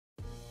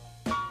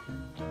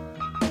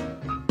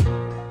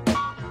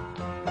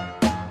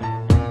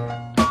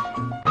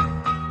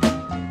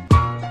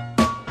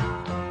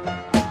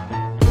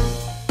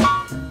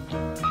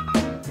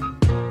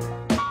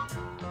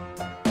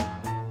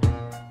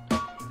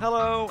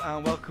Hello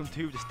and welcome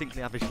to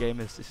Distinctly Average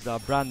Gamers. This is our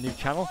brand new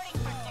channel.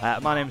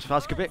 My name's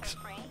Fazkabix.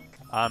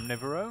 I'm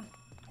Neverone.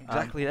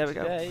 Exactly, there we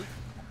go. Today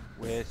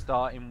we're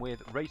starting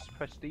with Race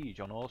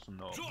Prestige on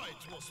Awesomenaughts.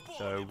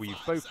 So we've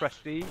both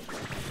Prestige.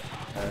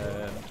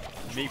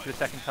 Me for the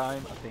second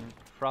time, I think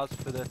Fraz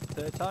for the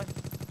third time.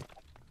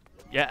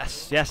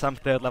 Yes, I'm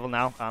third level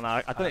now, and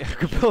I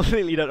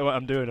completely don't know what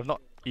I'm doing. I've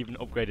not even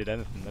upgraded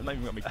anything. I've not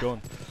even got my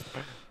gun.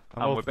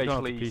 And we're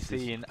basically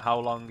seeing how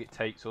long it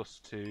takes us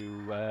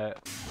to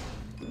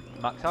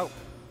max out,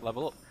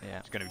 level up. Yeah.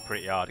 It's going to be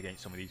pretty hard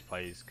against some of these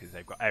players because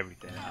they've got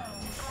everything.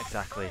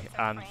 Exactly,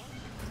 and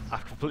I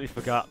completely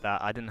forgot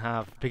that I didn't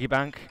have piggy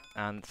bank,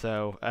 and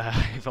so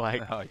it's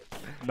like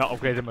not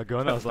upgrading my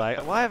gun. I was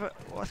like,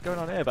 what's going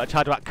on here? But I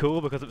tried to act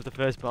cool because it was the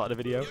first part of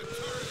the video.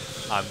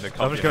 And so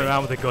I'm just going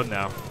around with a gun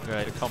now.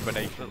 Right. The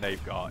combination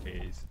they've got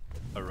is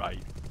a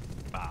right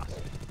fast.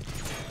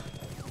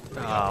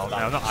 Oh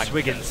no, not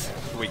Swiggins.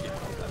 Swiggins.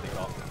 And they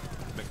got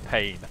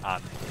McPain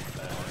and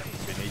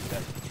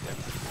Benita.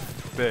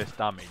 Burst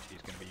damage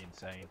is going to be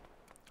insane.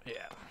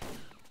 Yeah.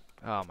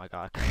 Oh my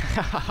god.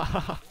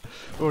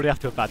 We're already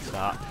after a bad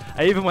start.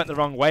 I even went the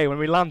wrong way when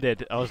we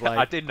landed. I was like,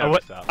 I didn't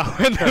notice that. I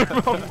went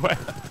the wrong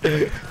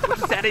way. We'll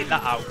just edit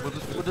that out.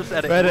 We'll just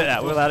edit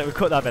that. We'll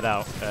cut that bit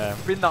out.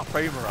 Spin that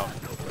frame around.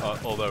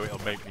 Although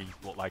it'll make me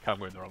look like I'm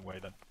going the wrong way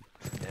then.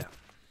 Yeah.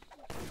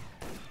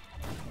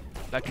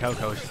 That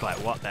Coco is just like,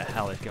 what the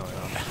hell is going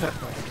on?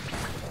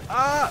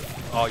 Ah!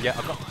 Oh yeah,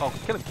 I've got. Oh,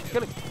 kill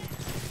him!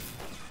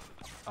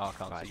 Oh, I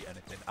can't see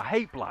anything. I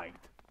hate blind.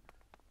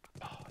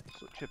 Oh, it's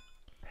such a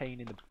pain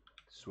in the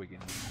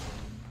Swiggins.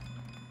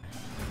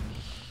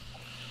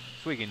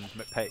 Swiggins,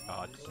 McPain.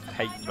 Oh, I just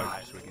hate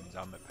both Swiggins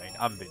and McPain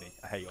and Vinny.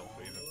 I hate all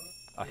three of them.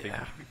 I think they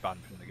should be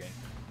banned from the game.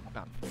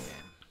 Banned from the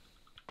game.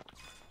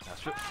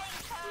 That's true.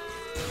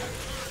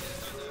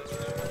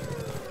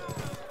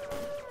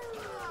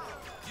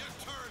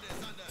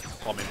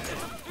 Bombing.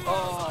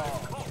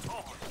 Oh!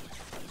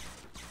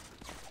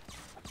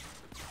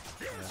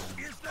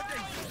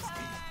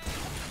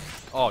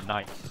 Oh,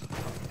 nice.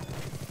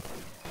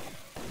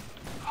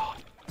 Oh,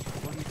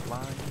 what are you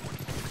blind?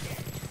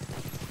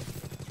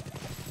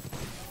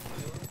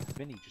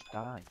 Vinny, just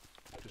die.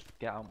 Just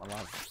get out of my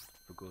life.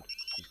 For good.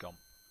 He's gone.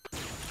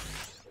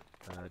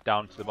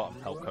 Down to the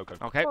bottom. Help Coco.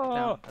 Okay.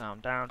 Oh.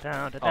 Down.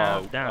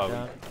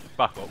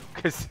 Back up,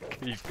 because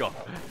he's gone.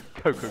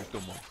 Coco's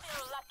done one.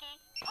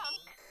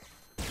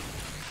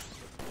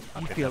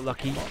 You feel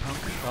lucky,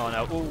 punk. Oh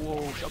no.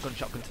 Oh,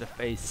 shotgun to the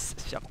face.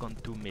 Shotgun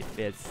to me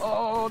face.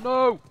 Oh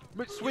no!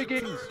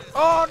 McSwiggins!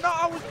 Oh no,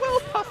 I was well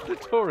past the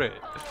turret!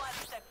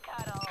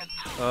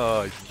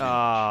 Oh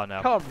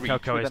no.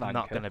 Coco is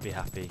not going to be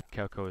happy.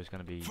 Coco is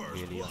going to be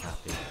really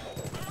unhappy.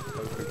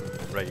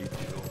 Coco's rage.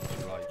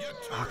 Right.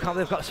 Oh, I can't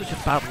believe I've got such a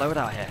bad load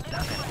out here.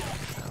 Damn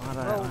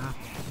it.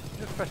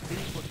 Just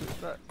prestige, what to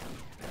expect?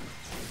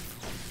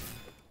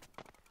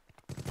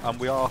 And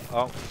we are.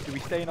 Do we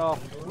stay in our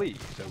league?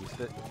 So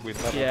we're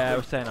level. Yeah,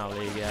 we're staying in our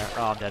league. Yeah.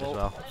 Oh, I'm dead as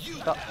well.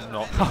 That's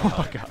not. Oh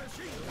my god.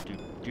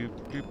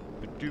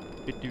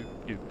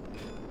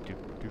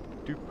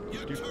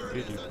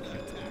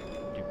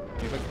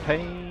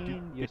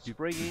 Pain. You're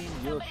spraying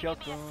your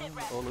shotgun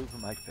all over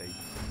my face.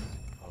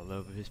 All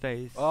over his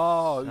face.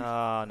 Oh.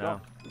 Oh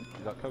no.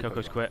 Is that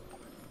Coco's quit.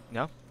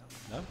 No.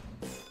 No.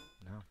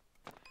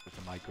 Does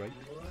it migrate?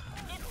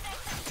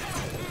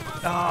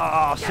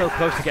 Oh, so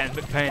close to getting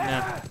McPain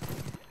there.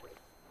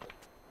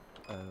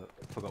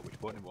 Forgot which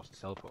button it was to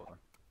teleport then.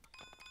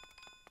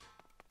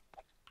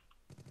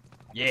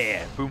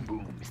 Yeah, boom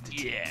boom, Mr.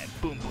 Yeah,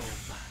 boom boom.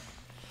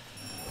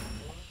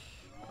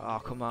 Oh,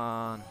 come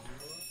on.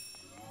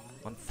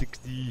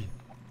 160.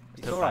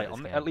 It's alright,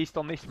 at least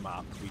on this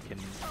map we can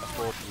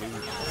afford to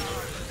lose.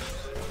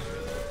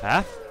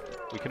 Huh?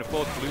 We can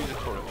afford to lose a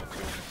turret or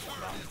two.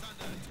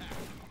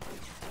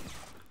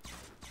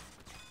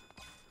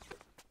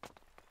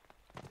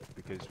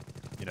 Because,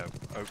 you know,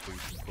 hopefully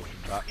we can push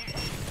him back.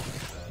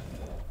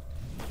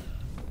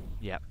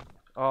 Yep.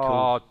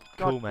 Oh,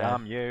 cool, God man.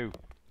 damn you.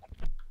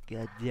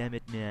 God damn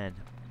it, man.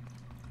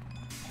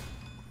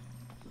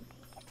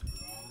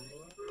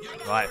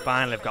 Right,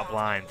 finally I've got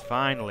blind.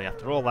 Finally,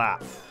 after all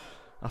that.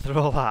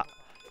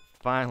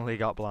 Finally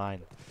got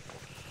blind.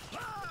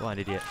 Blind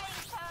idiot.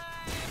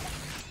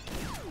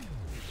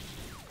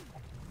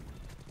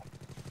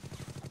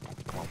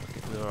 Come on,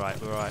 we're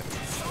alright.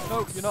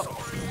 No, you're not.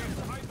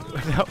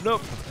 No.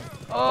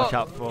 Oh. Watch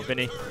out for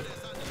Vinny.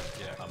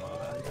 Yeah,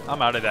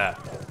 I'm out of there.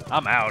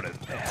 I'm out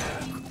of there.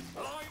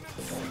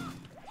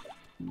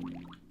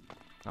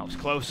 That was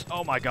close.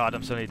 Oh my god,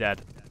 I'm suddenly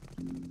dead.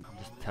 I'm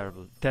just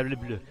terrible.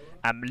 Terrible.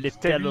 I'm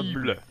terrible.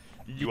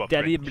 You are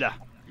terrible.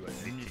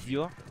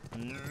 You are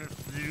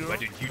Why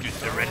don't you just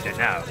surrender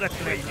now?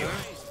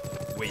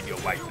 Wave your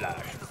white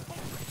flag.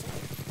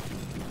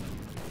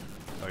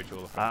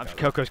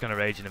 Coco's gonna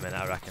rage in a minute,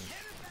 I reckon.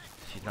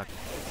 She's not.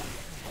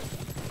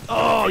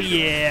 Oh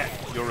yeah!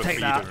 You're a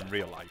feeder in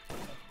real life.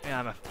 Yeah,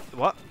 I'm a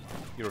what?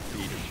 You're a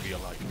feeder in real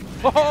life.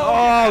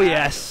 Oh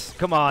yes!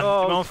 Come on,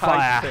 I'm on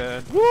fire. Tight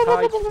turn. Go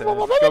bottom,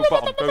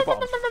 go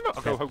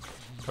bottom. Go home.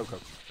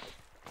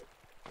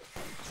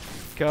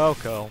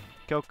 Coco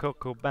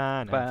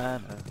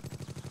Cabana.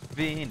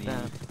 Vinny,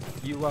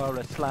 you are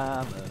a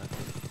slammer.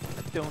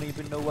 I don't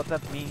even know what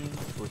that means,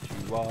 but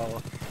you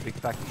are. Big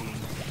fat king.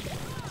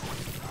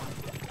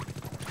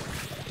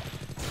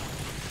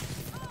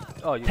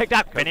 Oh, you Take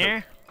that,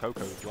 Vinny!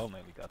 Coco as well,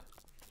 nearly dead.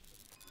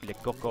 Le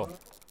Coco.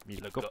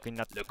 Le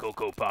coconut. The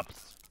Coco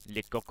Pops.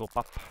 Le Coco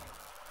Pop.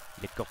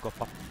 Le Coco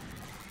Pop.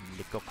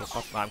 Le Coco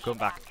Pop. Right, I'm coming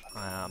back.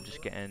 I'm just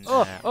getting...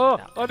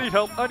 I need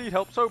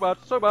help, so bad.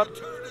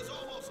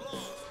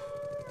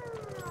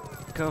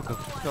 Coco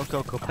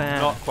Cabana.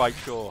 I'm not quite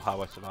sure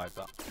how I survived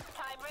that.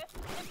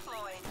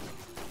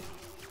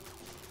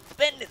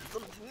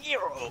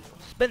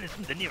 Spending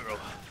some dinero.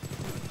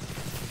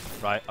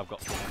 Right, I've got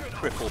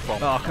triple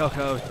bomb. Oh,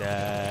 Coco's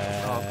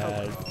dead. Oh,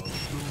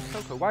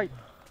 Coco,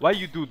 why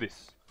you do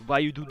this? Why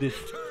you do this?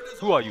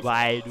 Who are you?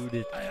 Why do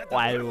this?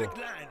 Why do?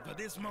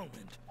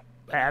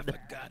 Got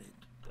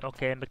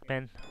Okay,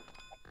 McMahon.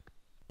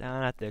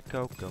 Down at the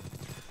Coco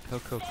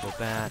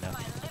Cabana.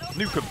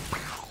 Nuke him.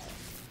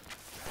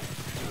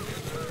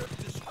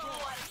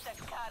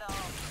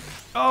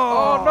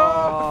 Oh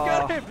no!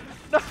 Get him!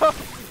 No!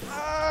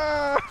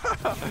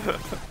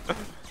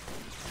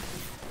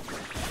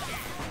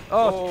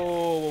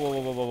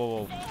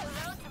 Oh!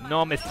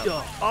 No, miss.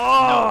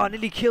 Oh,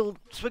 nearly killed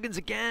Swiggins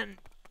again.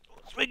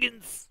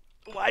 Swiggins,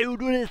 why you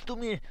do this to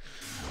me?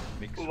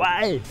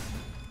 Why?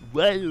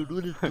 Why you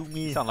do this to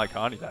me? You sound like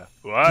Arnie there.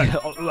 Why?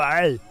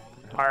 Why?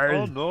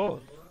 Oh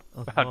no!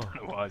 I don't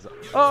know why is that.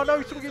 Oh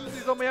no! Swiggins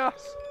is on my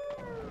ass.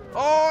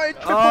 Oh, it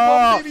triple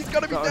bombed him. He's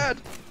gotta be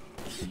dead.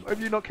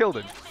 Have you not killed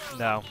him?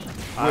 No.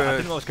 I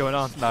didn't know what's going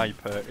on.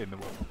 Sniper in the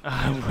world.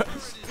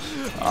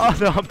 Oh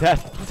no, I'm dead.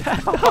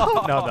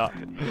 No, I'm not.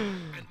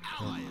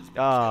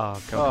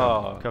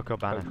 Oh, Coco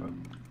Banner.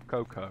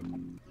 Coco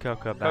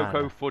Banner.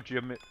 Coco Fudge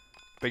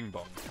Bing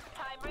Bong.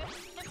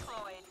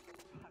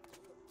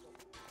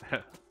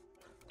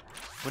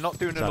 We're not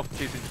doing enough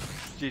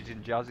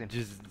jizzing jazzing.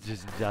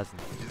 Jizzing jazzing.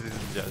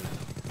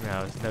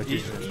 No, there's no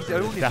He's jizzing.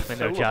 only There's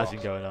definitely no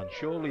jazzing going on.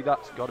 Surely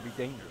that's got to be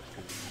dangerous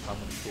because I'm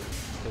going to kill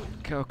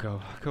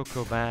him.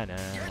 Coco Banner.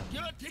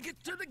 your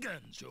ticket to the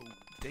gun show.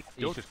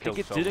 He's just killed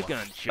Ticket to the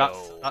gun That's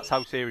show.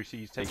 how seriously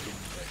he's taken.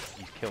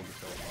 He's killed the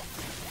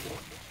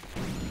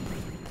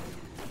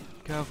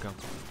solo.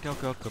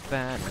 Coco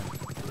Banner.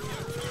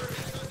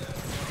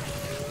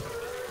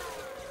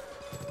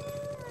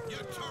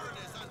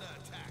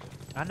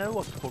 I know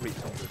what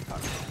turret's under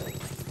attack.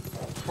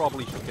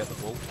 Probably should get the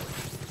ball.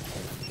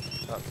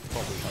 That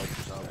probably helps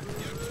us out.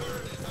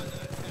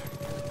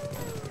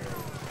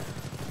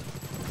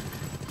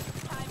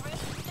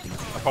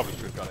 I probably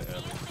should have got it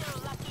earlier.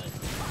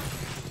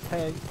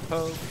 Hey, ho,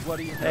 what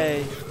do you know?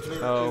 Hey, little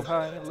ho. too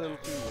high and a little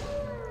too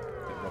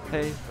low.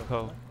 Hey,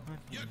 ho.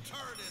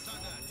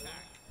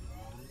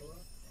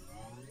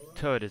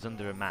 Turret is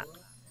under a map.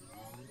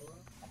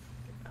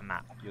 A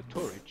map. Your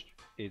turret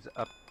is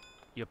up.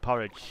 Your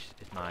porridge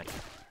is mine.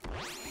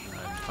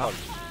 Porridge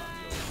is mine.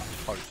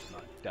 Your porridge is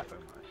mine. Defo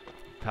mine.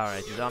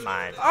 Porridge is on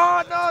mine.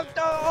 Oh no!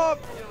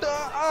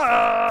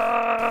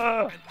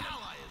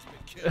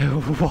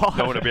 What?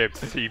 I want to be able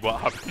to see what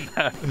happened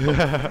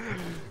there.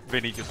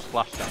 Vinny just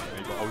flashed at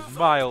me, but I was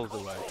miles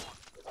away.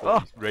 Oh.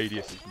 His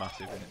radius is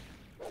massive, isn't it?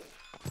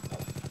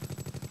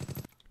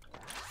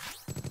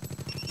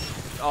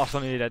 Oh,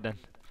 something dead then.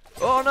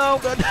 Oh no!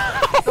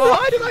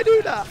 Why did I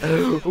do that?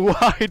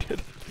 Why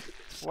did?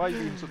 Why are you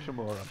being such a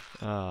moron?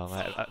 Oh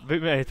mate, we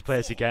may have to play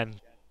this again.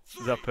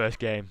 This is our first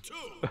game.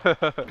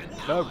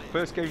 No,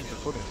 first game's the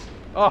funniest.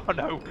 Oh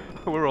no,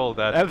 we're all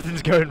dead.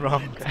 Everything's going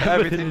wrong.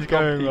 Everything's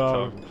going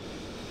wrong.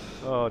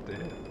 Oh dear.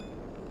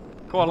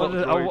 Come on,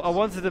 I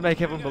wanted to make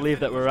everyone believe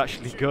that we're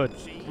actually good.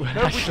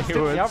 Actually,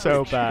 we were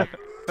so bad.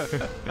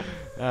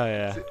 Oh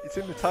yeah. It's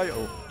in the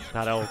title.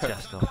 That old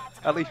chestnut.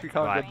 At least we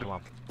can't Right, come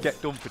on.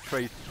 get done for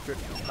trade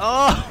description.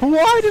 Oh,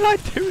 why did I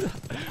do that?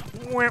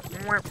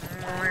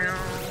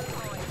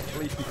 At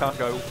least we can't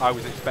go, I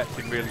was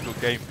expecting really good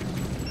game.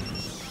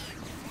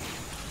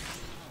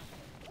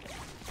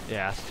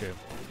 Yeah, that's true.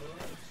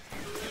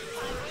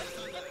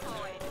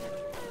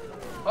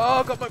 Oh,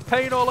 I've got my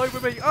pain all over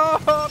me. Oh,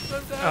 I'm so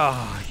dead.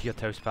 Oh, you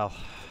got toast, pal.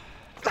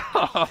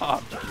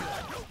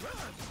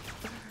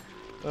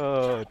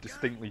 Oh,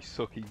 distinctly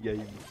sucky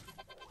game.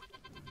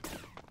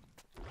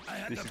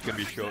 This is going to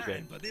be a short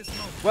game.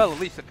 Well, at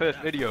least the first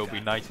video will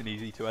be nice and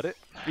easy to edit.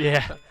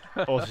 Yeah.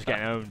 Also just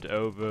getting owned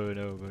over and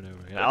over and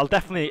over again. I'll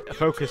definitely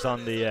focus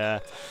on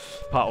the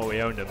part where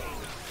we owned them.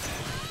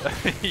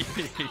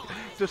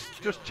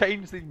 just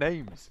change the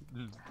names.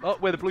 Oh,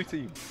 we're the blue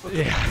team.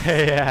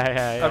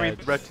 Yeah. I mean,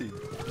 red team.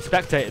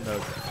 Spectating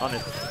mode,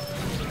 honest.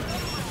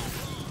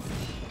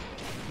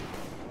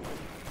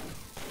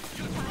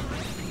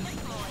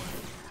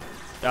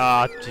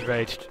 Ah, she's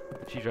raged.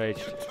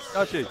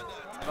 Oh, she.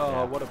 Oh,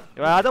 Yeah. what a.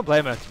 Well, I don't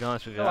blame her, to be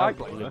honest with you. No, I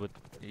blame her. would.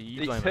 You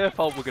It's blame her her.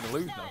 fault we're going to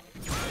lose now.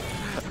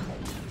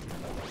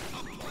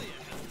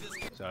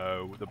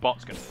 So the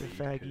bot's going to be,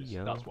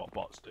 because that's what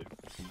bots do.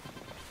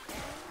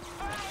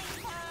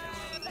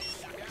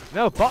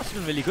 No, bots have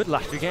been really good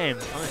last few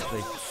games,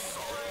 honestly.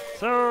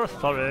 so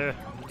sorry.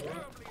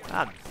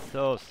 I'm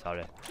so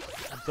sorry.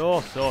 I'm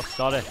so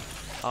sorry.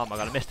 Oh my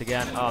god, I missed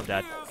again. Oh, I'm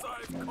dead.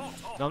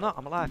 No, I'm not.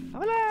 I'm alive.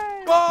 I'm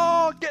alive.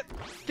 Oh, get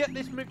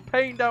this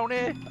McPain down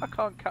here. I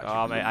can't catch him.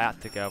 Oh, mate, I had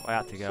to go. I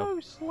had to go.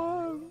 So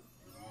slow.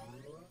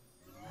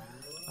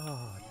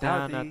 Oh,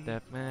 Down Daddy. at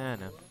the man.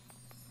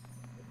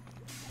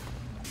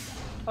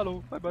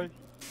 Hello, bye-bye.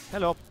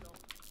 Hello.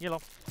 Hello.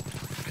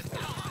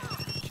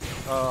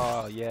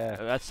 Oh, yeah.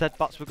 I said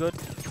bots were good.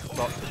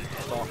 Bots.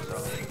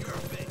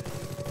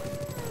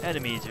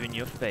 Enemies are in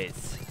your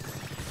face.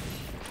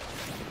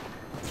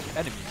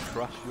 Enemies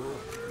crush yours.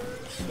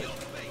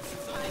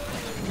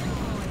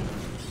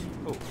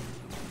 Oh.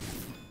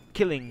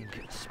 Killing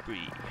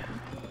spree.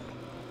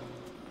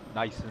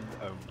 Nice and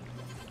owned.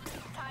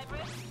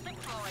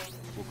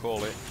 We'll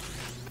call it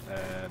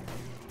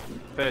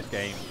first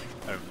game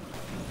owned.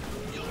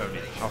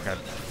 Ownage. Okay.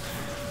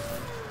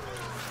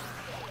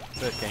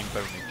 First game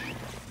bonage.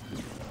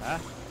 Huh?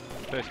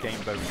 First game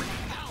bonage.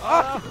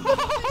 Ah!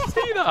 Did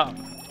you see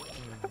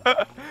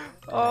that?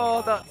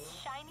 Oh,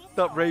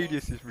 that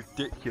radius is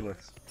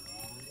ridiculous.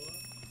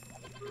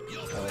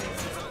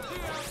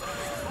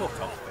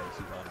 Fuck off,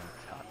 faces on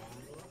attack.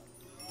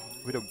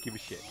 We don't give a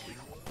shit.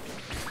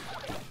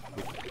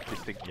 We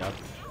distinctly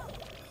average.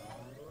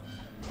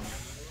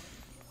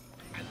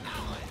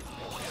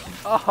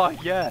 Oh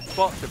yeah,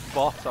 bots are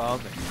bots,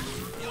 aren't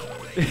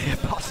they?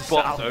 Bots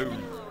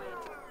own.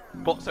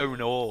 Bots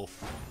own all.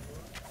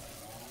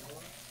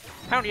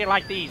 How do you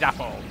like these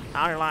apples?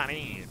 How do you like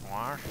these,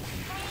 boy?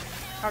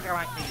 How do you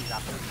like these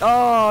apples?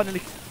 Oh,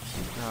 nearly.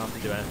 No, I'm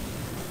not doing it.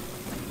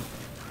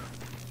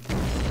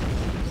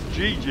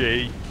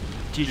 GG.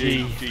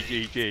 GG.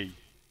 GG.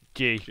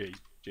 G.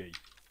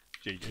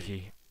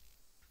 GG.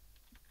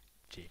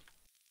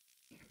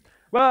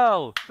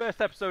 Well, first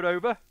episode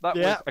over. That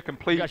was a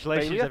complete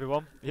Congratulations, failure.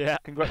 everyone. Yeah.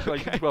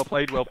 Congratulations. Well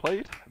played. Well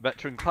played.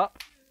 Veteran clap.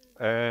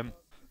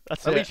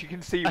 That's At it. least you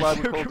can see why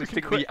we're called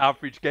distinctly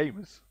average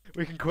gamers.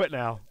 We can quit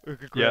now. We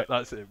can quit. Yeah,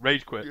 that's it.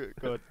 Rage quit.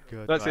 Good.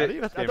 That's it.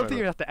 I don't think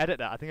you have to edit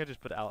that. I think I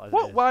just put it out as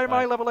What? it is. Why am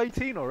I level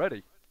 18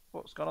 already?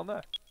 What's gone on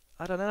there?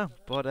 I don't know.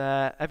 But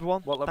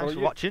everyone, What level thanks are for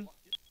you? watching.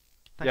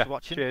 Thanks for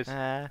watching. Cheers.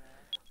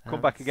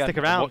 Come back again. Stick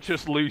around. Watch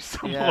us lose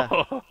some Yeah.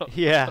 more.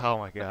 Yeah. Oh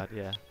my god.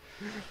 Yeah.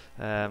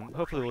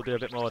 Hopefully we'll do a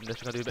bit more than this.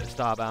 We're gonna do a bit of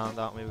Starbound,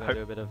 aren't we? We're gonna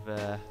do a bit of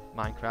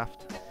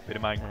Minecraft. Bit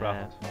of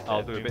Minecraft.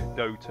 I'll do a bit of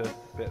Dota,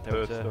 bit of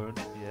Hearthstone.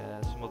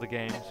 Yeah. Some other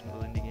games, some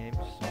other indie games,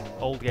 some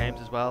old games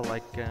as well,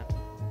 like Bit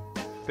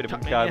of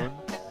Monkey Trackmania. Island.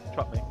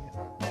 Trackmania.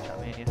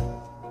 Trackmania.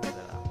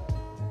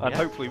 And Yeah.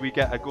 hopefully we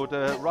get a good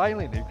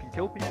Rylan who can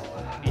kill people.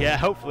 Yeah,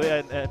 hopefully,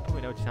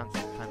 probably no chance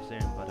anytime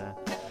soon, but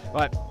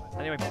right.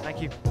 Anyway,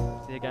 thank you.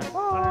 See you again.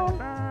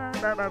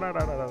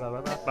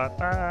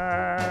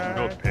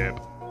 Good pimp.